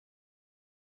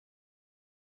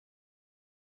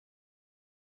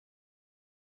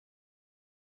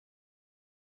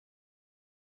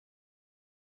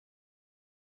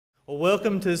Well,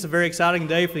 welcome to this very exciting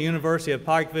day for the University of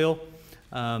Pikeville.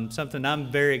 Something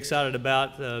I'm very excited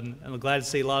about. I'm glad to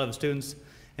see a lot of the students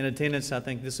in attendance. I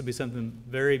think this will be something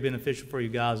very beneficial for you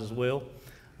guys as well.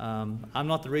 I'm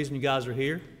not the reason you guys are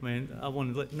here. I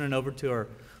want to turn it over to our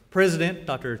president,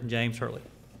 Dr. James Hurley.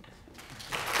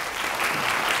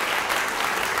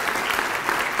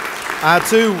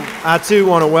 I too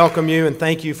want to welcome you and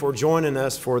thank you for joining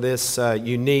us for this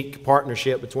unique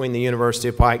partnership between the University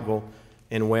of Pikeville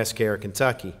and Westcare,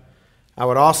 Kentucky. I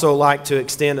would also like to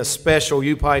extend a special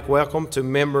UPIKE welcome to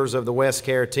members of the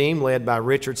Westcare team led by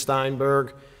Richard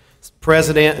Steinberg,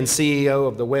 President and CEO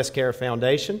of the Westcare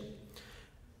Foundation.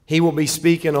 He will be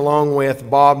speaking along with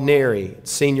Bob Neary,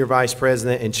 Senior Vice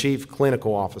President and Chief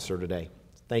Clinical Officer today.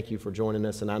 Thank you for joining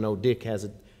us, and I know Dick has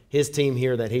his team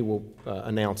here that he will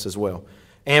announce as well.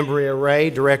 Ambria Ray,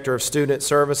 Director of Student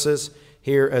Services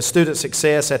here, Student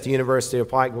Success at the University of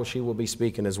Pikeville, she will be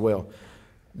speaking as well.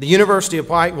 The University of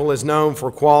Pikeville is known for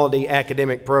quality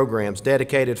academic programs,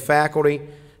 dedicated faculty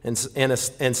and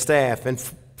staff,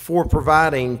 and for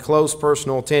providing close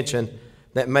personal attention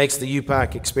that makes the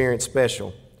UPIKE experience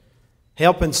special.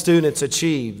 Helping students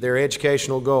achieve their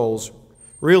educational goals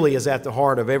really is at the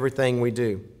heart of everything we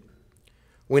do.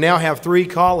 We now have 3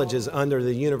 colleges under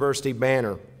the university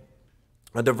banner,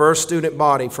 a diverse student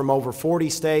body from over 40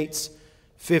 states,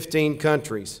 15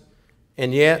 countries,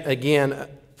 and yet again,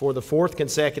 for the 4th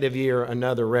consecutive year,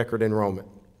 another record enrollment.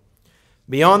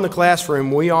 Beyond the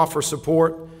classroom, we offer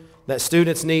support that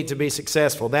students need to be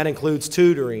successful. That includes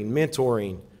tutoring,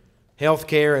 mentoring,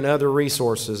 healthcare, and other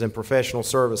resources and professional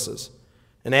services.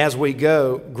 And as we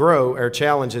grow, our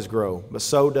challenges grow, but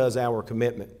so does our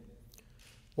commitment.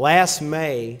 Last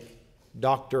May,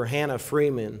 Dr. Hannah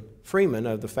Freeman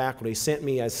of the faculty sent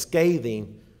me a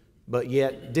scathing but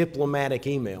yet diplomatic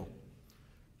email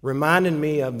reminding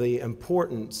me of the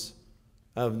importance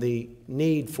of the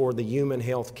need for the human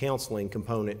health counseling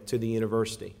component to the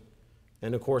university.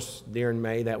 And of course, during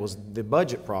May, that was the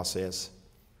budget process.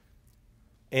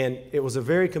 And it was a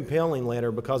very compelling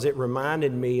letter because it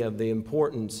reminded me of the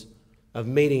importance of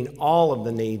meeting all of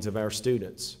the needs of our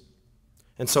students.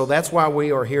 And so that's why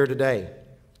we are here today,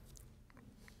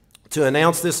 to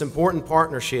announce this important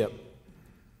partnership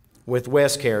with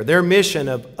Westcare. Their mission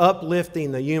of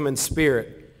uplifting the human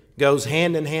spirit goes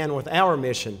hand in hand with our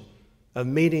mission of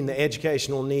meeting the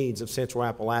educational needs of Central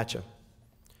Appalachia.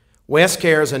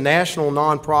 Westcare is a national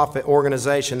nonprofit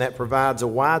organization that provides a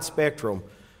wide spectrum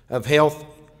of health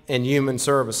and human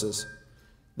services.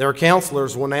 Their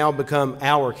counselors will now become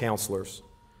our counselors.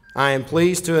 I am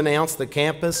pleased to announce the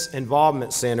Campus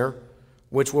Involvement Center,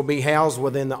 which will be housed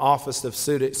within the Office of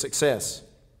Student Success.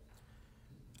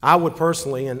 I would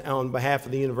personally, and on behalf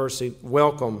of the university,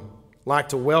 like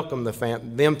to welcome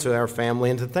them to our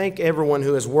family and to thank everyone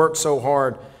who has worked so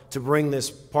hard to bring this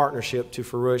partnership to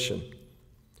fruition.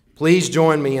 Please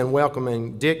join me in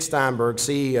welcoming Dick Steinberg,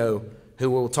 CEO, who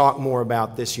will talk more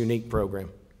about this unique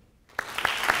program.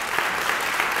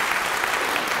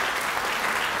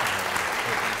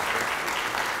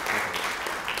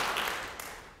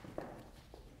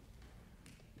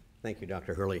 Thank you,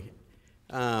 Dr. Hurley.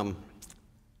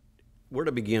 Where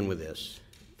to begin with this?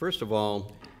 First of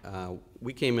all,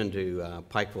 we came into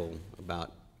Pikeville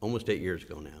about almost 8 years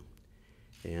ago now,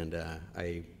 and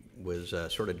I was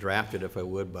sort of drafted, if I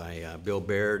would, by Bill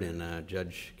Baird and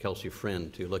Judge Kelsey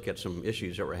Friend to look at some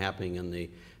issues that were happening in the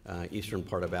eastern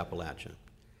part of Appalachia.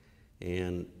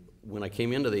 And when I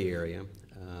came into the area,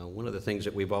 one of the things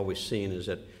that we've always seen is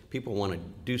that people want to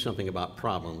do something about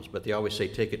problems, but they always say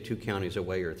take it 2 counties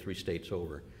away or 3 states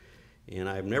over. And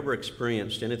I've never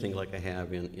experienced anything like I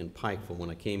have in Pikeville. When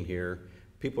I came here,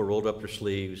 people rolled up their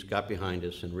sleeves, got behind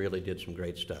us, and really did some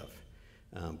great stuff.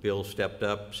 Bill stepped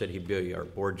up, said he'd be our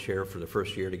board chair for the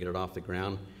first year to get it off the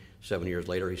ground. 7 years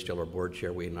later, he's still our board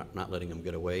chair. We're not letting him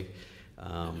get away.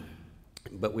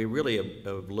 But we really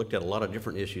have looked at a lot of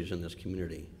different issues in this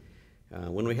community.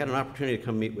 When we had an opportunity to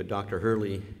come meet with Dr.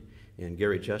 Hurley and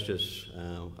Gary Justice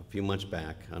a few months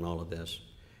back on all of this,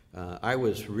 I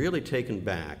was really taken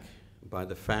back by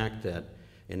the fact that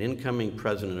an incoming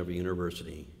president of a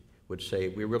university would say,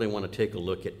 we really want to take a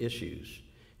look at issues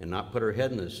and not put our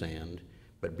head in the sand,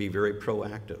 but be very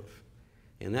proactive.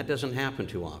 And that doesn't happen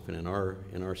too often in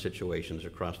our situations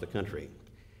across the country.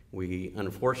 We,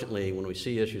 unfortunately, when we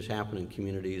see issues happen in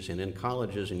communities and in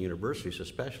colleges and universities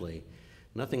especially,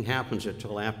 nothing happens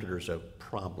until after there's a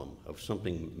problem of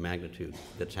something magnitude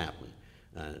that's happened.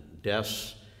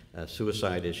 Deaths,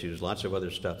 suicide issues, lots of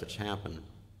other stuff that's happened.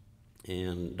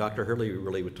 And Dr. Hurley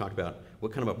really would talk about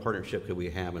what kind of a partnership could we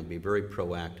have and be very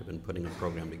proactive in putting a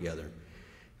program together.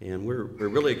 And we're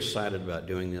really excited about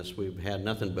doing this. We've had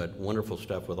nothing but wonderful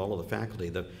stuff with all of the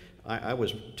faculty. I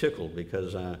was tickled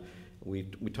because we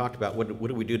talked about what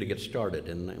do we do to get started,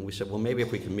 and we said, well, maybe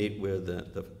if we can meet with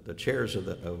the chairs of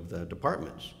the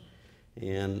departments.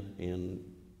 And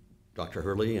Dr.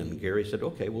 Hurley and Gary said,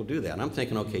 okay, we'll do that. And I'm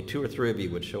thinking, okay, 2 or 3 of you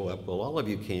would show up. Well, all of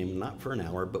you came, not for an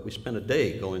hour, but we spent a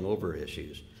day going over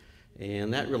issues.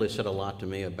 And that really said a lot to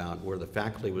me about where the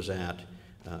faculty was at,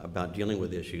 about dealing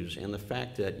with issues, and the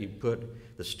fact that you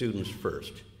put the students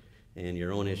first and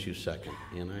your own issues second.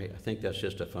 And I think that's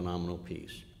just a phenomenal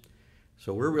piece.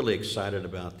 So we're really excited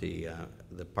about the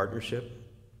partnership.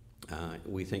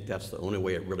 We think that's the only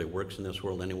way it really works in this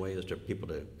world anyway, is for people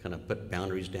to kind of put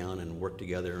boundaries down and work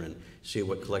together and see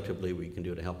what collectively we can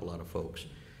do to help a lot of folks.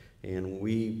 And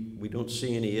we don't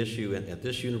see any issue at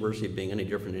this university being any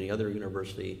different than any other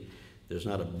university. There's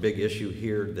not a big issue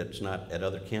here that's not at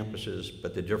other campuses,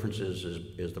 but the difference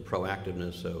is the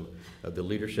proactiveness of the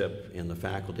leadership and the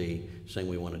faculty saying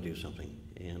we want to do something.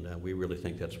 And we really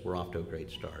think we're off to a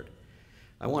great start.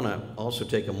 I want to also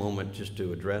take a moment just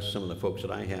to address some of the folks that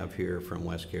I have here from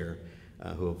Westcare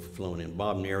who have flown in.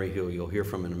 Bob Neary, who you'll hear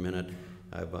from in a minute.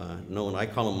 I've known, I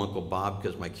call him Uncle Bob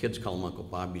because my kids call him Uncle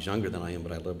Bob. He's younger than I am,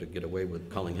 but I love to get away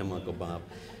with calling him Uncle Bob.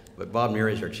 But Bob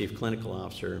Neary is our Chief Clinical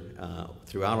Officer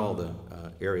throughout all the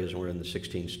areas. We're in the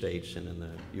 16 states and in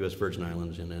the U.S. Virgin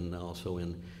Islands and then also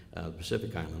in the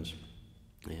Pacific Islands.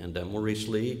 And Maurice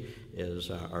Lee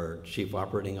is our Chief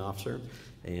Operating Officer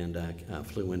and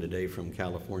flew in today from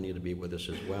California to be with us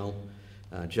as well.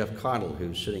 Jeff Cottle,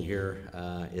 who's sitting here,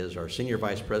 is our Senior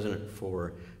Vice President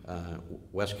for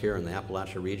Westcare in the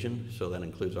Appalachia region. So that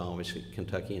includes obviously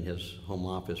Kentucky, and his home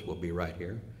office will be right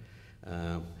here.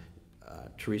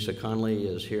 Teresa Conley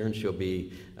is here, and she'll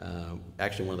be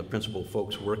actually one of the principal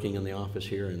folks working in the office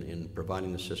here in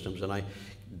providing the systems. And I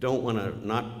don't want to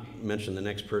not mention the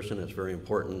next person that's very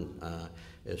important,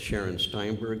 is Sharon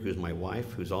Steinberg, who's my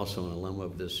wife, who's also an alum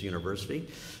of this university.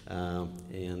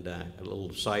 And a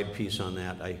little side piece on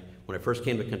that, when I first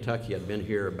came to Kentucky, I'd been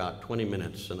here about 20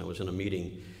 minutes, and I was in a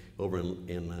meeting over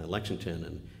in Lexington,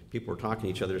 and people were talking to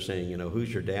each other saying, you know,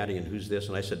 who's your daddy and who's this?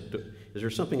 And I said, is there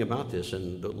something about this?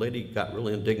 And the lady got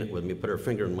really indignant with me, put her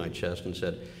finger in my chest and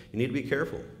said, you need to be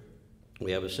careful.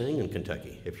 We have a saying in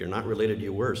Kentucky, if you're not related,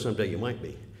 you were, someday you might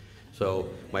be. So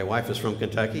my wife is from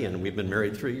Kentucky, and we've been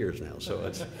married 3 years now. So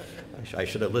I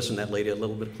should have listened to that lady a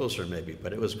little bit closer maybe,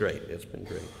 but it was great. It's been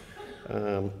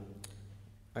great.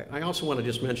 I also want to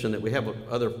just mention that we have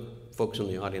other folks in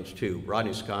the audience too.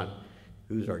 Rodney Scott,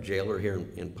 who's our jailer here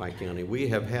in Pike County. We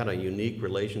have had a unique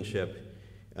relationship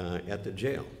at the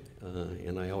jail.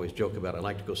 And I always joke about it. I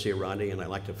like to go see Rodney, and I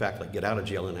like the fact that I get out of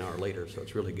jail an hour later, so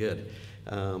it's really good.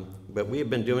 But we have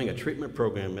been doing a treatment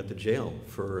program at the jail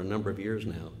for a number of years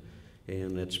now,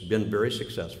 and it's been very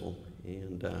successful.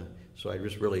 And so I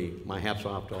just really, my hat's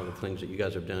off to all the things that you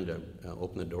guys have done to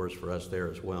open the doors for us there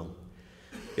as well.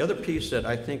 The other piece that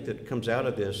I think that comes out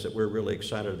of this that we're really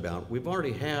excited about, we've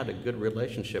already had a good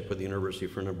relationship with the university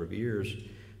for a number of years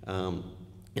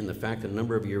in the fact that a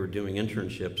number of you are doing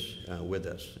internships with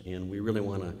us, and we really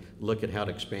want to look at how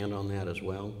to expand on that as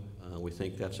well. We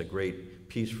think that's a great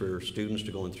piece for students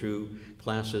to going through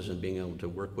classes and being able to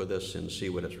work with us and see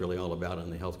what it's really all about in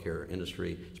the healthcare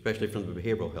industry, especially from the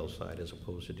behavioral health side as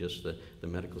opposed to just the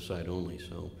medical side only.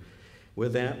 So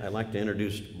with that, I'd like to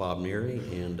introduce Bob Neary,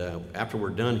 and after we're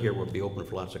done here, we'll be open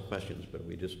for lots of questions, but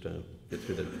we just get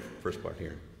through the first part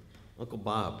here. Uncle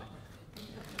Bob.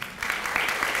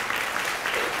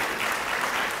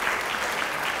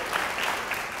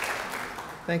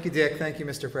 Thank you, Dick. Thank you,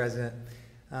 Mr. President.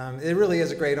 It really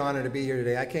is a great honor to be here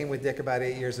today. I came with Dick about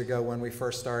 8 years ago when we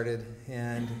first started,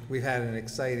 and we've had an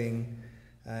exciting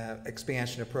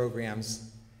expansion of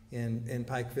programs in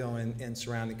Pikeville and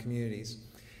surrounding communities.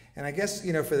 And I guess,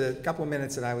 you know, for the couple of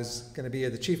minutes that I was going to be here,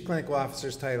 the Chief Clinical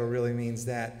Officer's title really means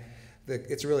that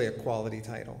it's really a quality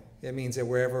title. It means that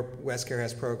wherever Westcare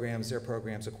has programs, their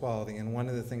programs are quality. And one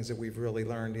of the things that we've really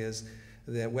learned is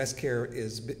that Westcare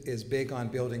is big on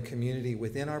building community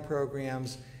within our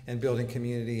programs and building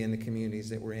community in the communities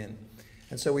that we're in.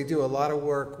 And so we do a lot of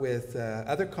work with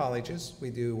other colleges. We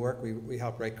do work, we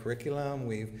help write curriculum,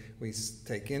 we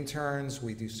take interns,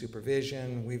 we do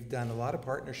supervision. We've done a lot of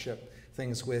partnership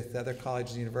things with other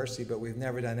colleges and universities, but we've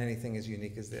never done anything as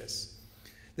unique as this.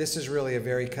 This is really a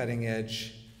very cutting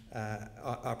edge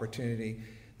opportunity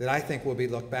that I think will be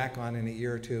looked back on in a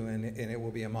year or two, and it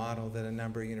will be a model that a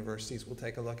number of universities will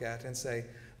take a look at and say,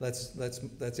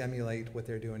 let's emulate what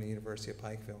they're doing at the University of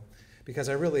Pikeville. Because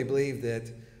I really believe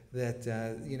that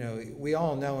that you know, we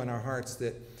all know in our hearts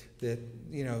that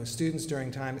you know, students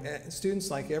during time, students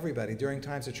like everybody, during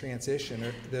times of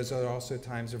transition, those are also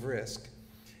times of risk.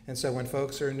 And so when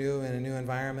folks are new in a new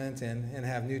environment and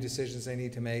have new decisions they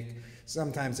need to make,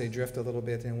 sometimes they drift a little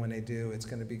bit, and when they do, it's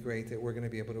going to be great that we're going to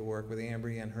be able to work with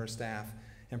Ambry and her staff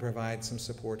and provide some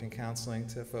support and counseling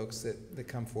to folks that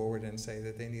come forward and say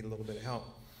that they need a little bit of help.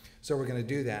 So we're going to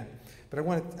do that. But I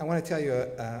want to tell you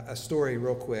a story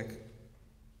real quick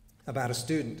about a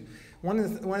student. One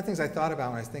of the things I thought about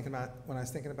when I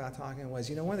was thinking about talking was,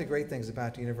 you know, one of the great things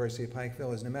about the University of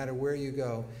Pikeville is no matter where you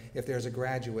go, if there's a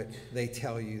graduate, they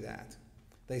tell you that.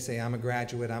 They say, I'm a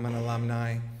graduate, I'm an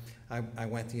alumni, I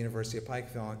went to the University of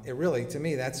Pikeville. It really, to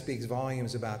me, that speaks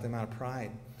volumes about the amount of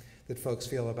pride that folks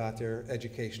feel about their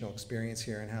educational experience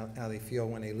here and how they feel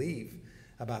when they leave,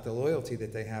 about the loyalty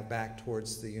that they have back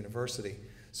towards the university.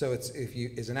 So it's, if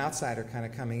you, as an outsider kind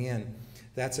of coming in,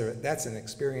 that's an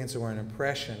experience or an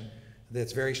impression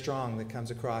that's very strong that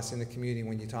comes across in the community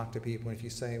when you talk to people. And if you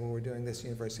say, well, we're doing this at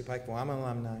University of Pikeville, I'm an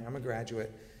alumni, I'm a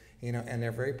graduate, you know, and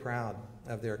they're very proud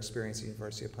of their experience at the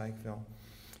University of Pikeville.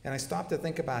 And I stopped to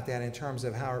think about that in terms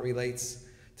of how it relates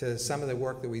to some of the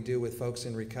work that we do with folks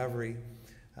in recovery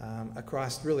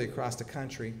across the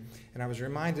country. And I was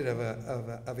reminded of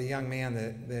a young man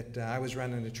that I was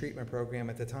running a treatment program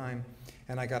at the time,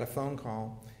 and I got a phone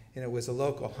call, and it was a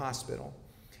local hospital.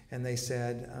 And they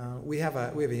said, we have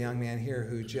a young man here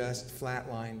who just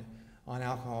flatlined on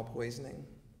alcohol poisoning.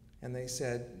 And they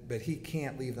said, but he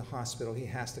can't leave the hospital. He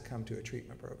has to come to a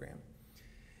treatment program.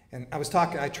 And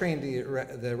I trained the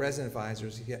resident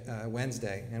advisors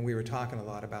Wednesday, and we were talking a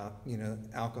lot about, you know,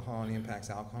 alcohol and the impacts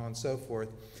of alcohol and so forth.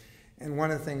 And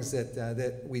one of the things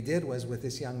that we did was with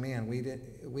this young man,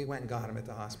 we went and got him at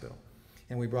the hospital.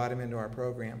 And we brought him into our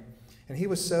program. And he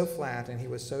was so flat and he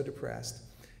was so depressed.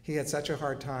 He had such a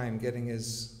hard time getting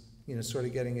his, you know, sort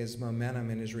of getting his momentum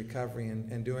in his recovery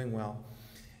and doing well.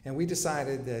 And we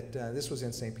decided that, this was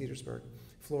in St. Petersburg,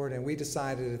 Florida, and we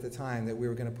decided at the time that we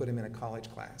were going to put him in a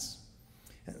college class.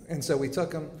 And so we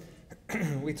took him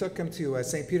to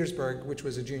St. Petersburg, which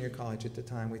was a junior college at the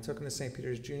time. We took him to St.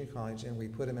 Peter's Junior College, and we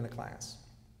put him in a class.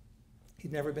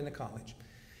 He'd never been to college.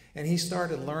 And he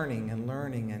started learning,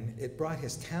 and it brought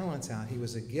his talents out. He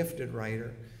was a gifted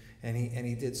writer. And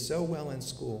he did so well in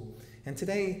school. And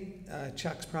today,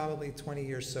 Chuck's probably 20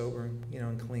 years sober, you know,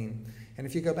 and clean. And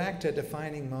if you go back to a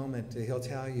defining moment, he'll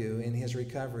tell you in his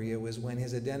recovery, it was when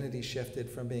his identity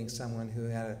shifted from being someone who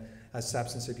had a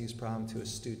substance abuse problem to a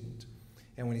student.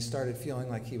 And when he started feeling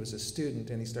like he was a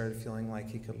student, and he started feeling like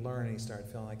he could learn, and he started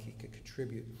feeling like he could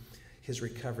contribute, his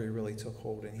recovery really took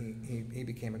hold, and he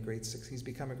became he's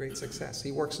become a great success.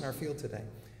 He works in our field today,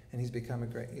 and he's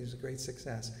a great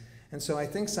success. And so I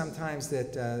think sometimes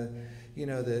that, you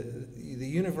know, the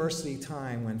university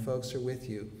time when folks are with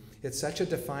you, it's such a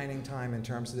defining time in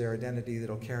terms of their identity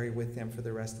that'll carry with them for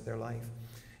the rest of their life.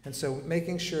 And so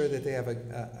making sure that they have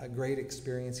a great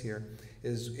experience here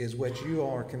is what you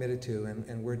all are committed to,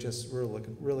 and we're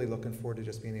really looking forward to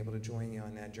just being able to join you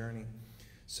on that journey.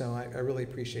 So I really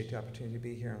appreciate the opportunity to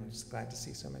be here. I'm just glad to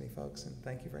see so many folks, and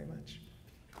thank you very much.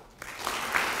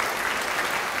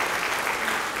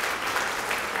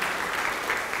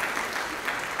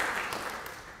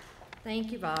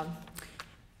 Thank you, Bob.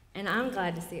 And I'm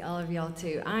glad to see all of y'all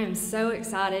too. I am so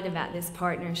excited about this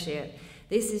partnership.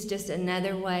 This is just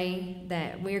another way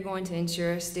that we're going to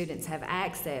ensure students have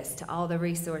access to all the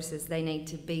resources they need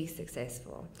to be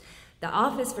successful. The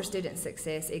Office for Student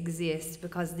Success exists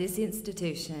because this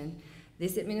institution,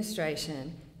 this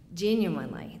administration,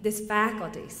 genuinely, this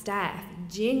faculty, staff,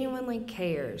 genuinely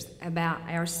cares about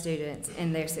our students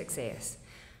and their success.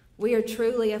 We are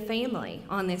truly a family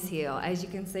on this hill. As you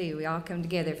can see, we all come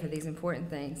together for these important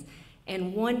things.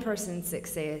 And one person's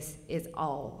success is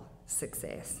all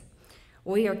success.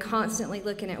 We are constantly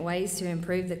looking at ways to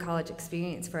improve the college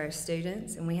experience for our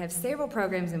students, and we have several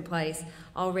programs in place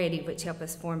already which help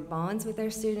us form bonds with our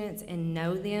students and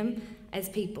know them as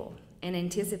people and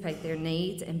anticipate their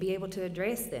needs and be able to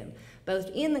address them, both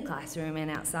in the classroom and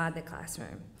outside the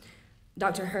classroom.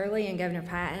 Dr. Hurley and Governor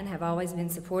Patton have always been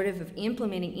supportive of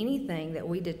implementing anything that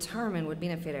we determine would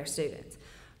benefit our students.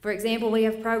 For example, we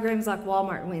have programs like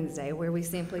Walmart Wednesday, where we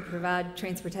simply provide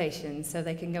transportation so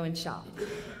they can go and shop.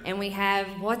 And we have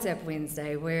WhatsApp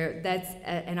Wednesday, where that's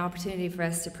an opportunity for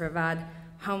us to provide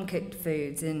home-cooked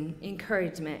foods and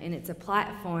encouragement, and it's a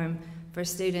platform for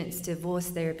students to voice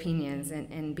their opinions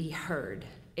and be heard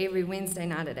every Wednesday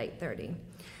night at 8:30.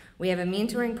 We have a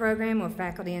mentoring program where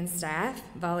faculty and staff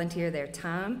volunteer their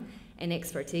time and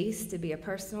expertise to be a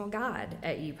personal guide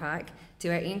at UPIKE to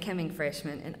our incoming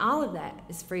freshmen, and all of that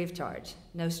is free of charge,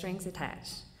 no strings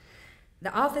attached.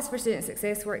 The Office for Student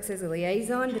Success works as a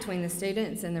liaison between the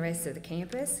students and the rest of the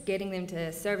campus, getting them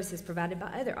to services provided by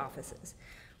other offices.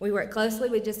 We work closely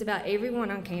with just about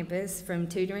everyone on campus, from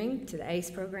tutoring to the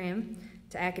ACE program,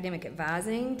 to academic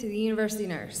advising, to the university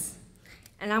nurse.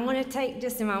 And I want to take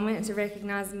just a moment to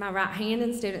recognize my right hand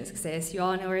in student success. You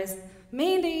all know her as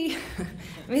Mandy,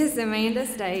 Miss Amanda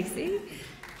Stacy.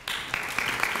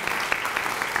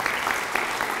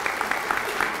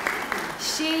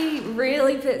 She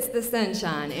really puts the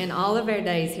sunshine in all of our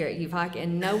days here at UPIKE,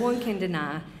 and no one can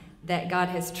deny that God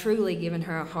has truly given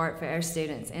her a heart for our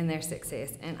students and their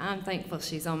success, and I'm thankful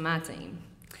she's on my team.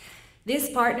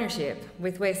 This partnership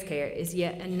with Westcare is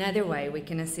yet another way we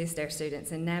can assist our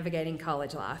students in navigating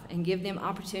college life and give them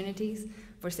opportunities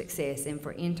for success and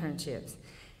for internships.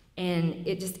 And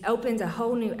it just opens a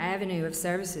whole new avenue of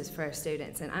services for our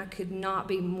students, and I could not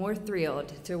be more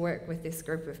thrilled to work with this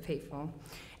group of people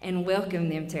and welcome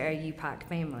them to our UPIKE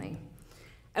family.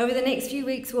 Over the next few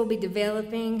weeks, we'll be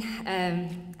developing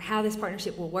how this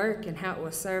partnership will work and how it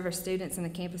will serve our students in the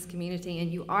campus community,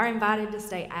 and you are invited to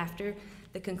stay after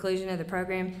the conclusion of the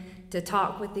program to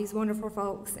talk with these wonderful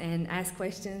folks and ask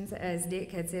questions, as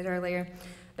Dick had said earlier.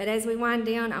 But as we wind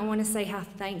down, I want to say how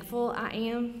thankful I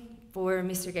am for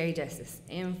Mr. Gary Justice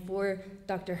and for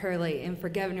Dr. Hurley and for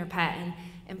Governor Patton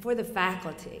and for the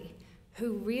faculty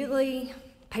who really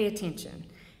pay attention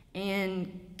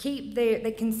and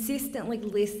they consistently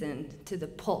listen to the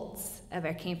pulse of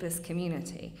our campus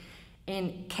community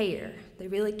and care. They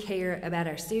really care about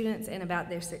our students and about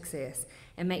their success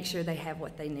and make sure they have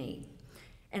what they need.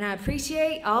 And I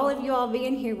appreciate all of you all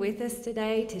being here with us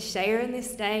today to share in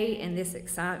this day and this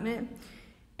excitement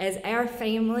as our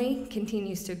family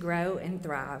continues to grow and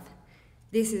thrive.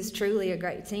 This is truly a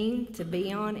great team to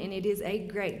be on, and it is a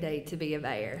great day to be a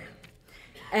Bear.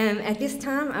 At this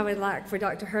time, I would like for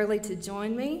Dr. Hurley to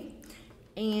join me,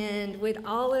 and would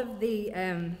all of the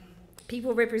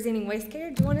people representing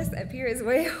Westcare join us up here as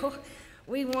well.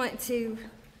 We want to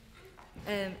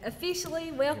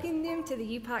officially welcome them to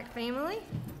the UPIKE family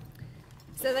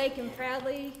so they can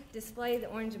proudly display the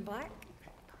orange and black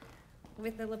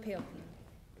with the lapel pin.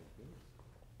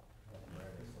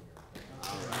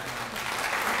 All right.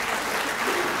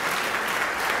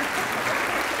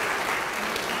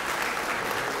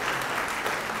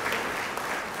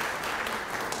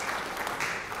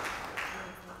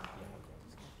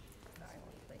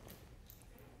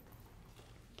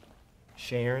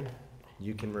 Sharon,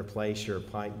 you can replace your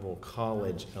Pikeville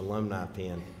College alumni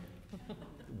pin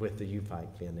with the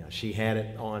UPIKE pin now. She had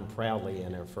it on proudly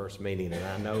in her first meeting, and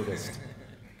I noticed.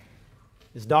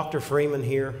 Is Dr. Freeman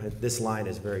here? This light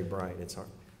is very bright. It's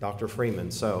Dr.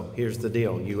 Freeman. So here's the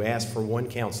deal. You asked for one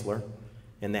counselor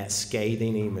in that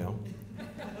scathing email.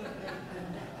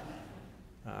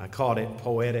 I called it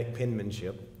poetic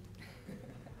penmanship.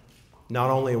 Not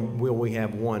only will we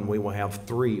have one, we will have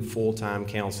 3 full-time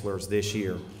counselors this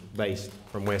year based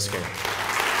from Westcare.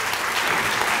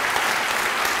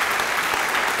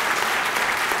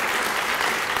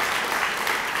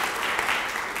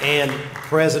 And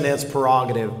President's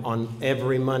prerogative, on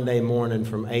every Monday morning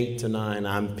from 8 to 9,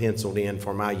 I'm penciled in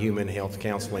for my human health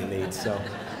counseling needs. So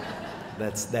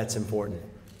that's important.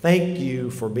 Thank you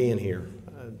for being here.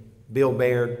 Bill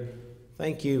Baird,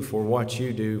 thank you for what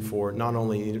you do for not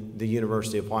only the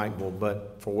University of Pikeville,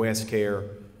 but for Westcare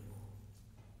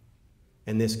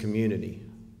and this community.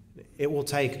 It will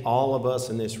take all of us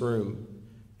in this room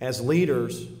as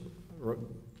leaders,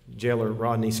 Jailer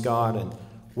Rodney Scott, and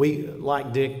we,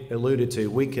 like Dick alluded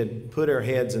to, we could put our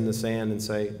heads in the sand and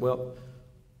say, well,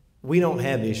 we don't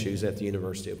have issues at the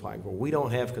University of Pikeville. We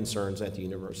don't have concerns at the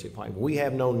University of Pikeville. We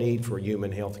have no need for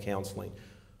human health counseling,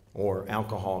 or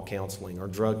alcohol counseling, or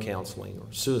drug counseling,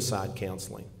 or suicide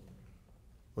counseling.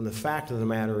 When the fact of the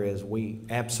matter is, we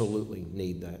absolutely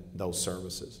need those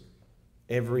services.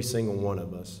 Every single one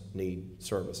of us need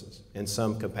services in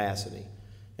some capacity.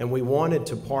 And we wanted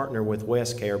to partner with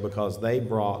Westcare because they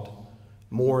brought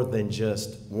more than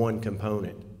just one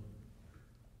component.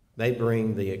 They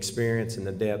bring the experience and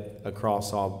the depth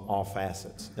across all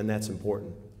facets, and that's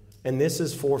important. And this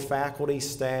is for faculty,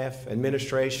 staff,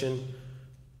 administration,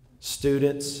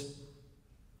 students,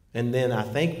 and then I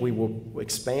think we will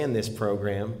expand this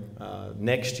program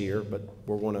next year, but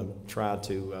we're going to try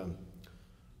to,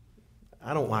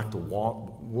 I don't like to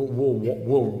walk,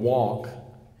 we'll walk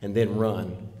and then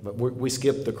run, but we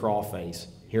skip the crawl phase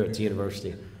here at the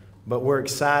university. But we're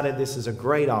excited. This is a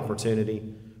great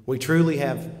opportunity. We truly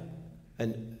have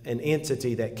an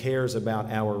entity that cares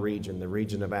about our region, the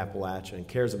region of Appalachia, and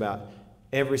cares about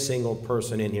every single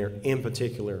person in here, in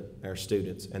particular our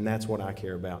students, and that's what I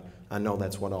care about. I know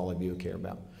that's what all of you care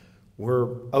about. We're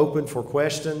open for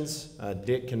questions.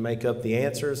 Dick can make up the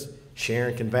answers.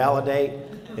 Sharon can validate,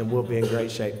 and we'll be in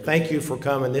great shape. Thank you for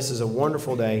coming. This is a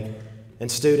wonderful day.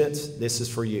 And students, this is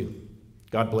for you.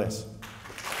 God bless.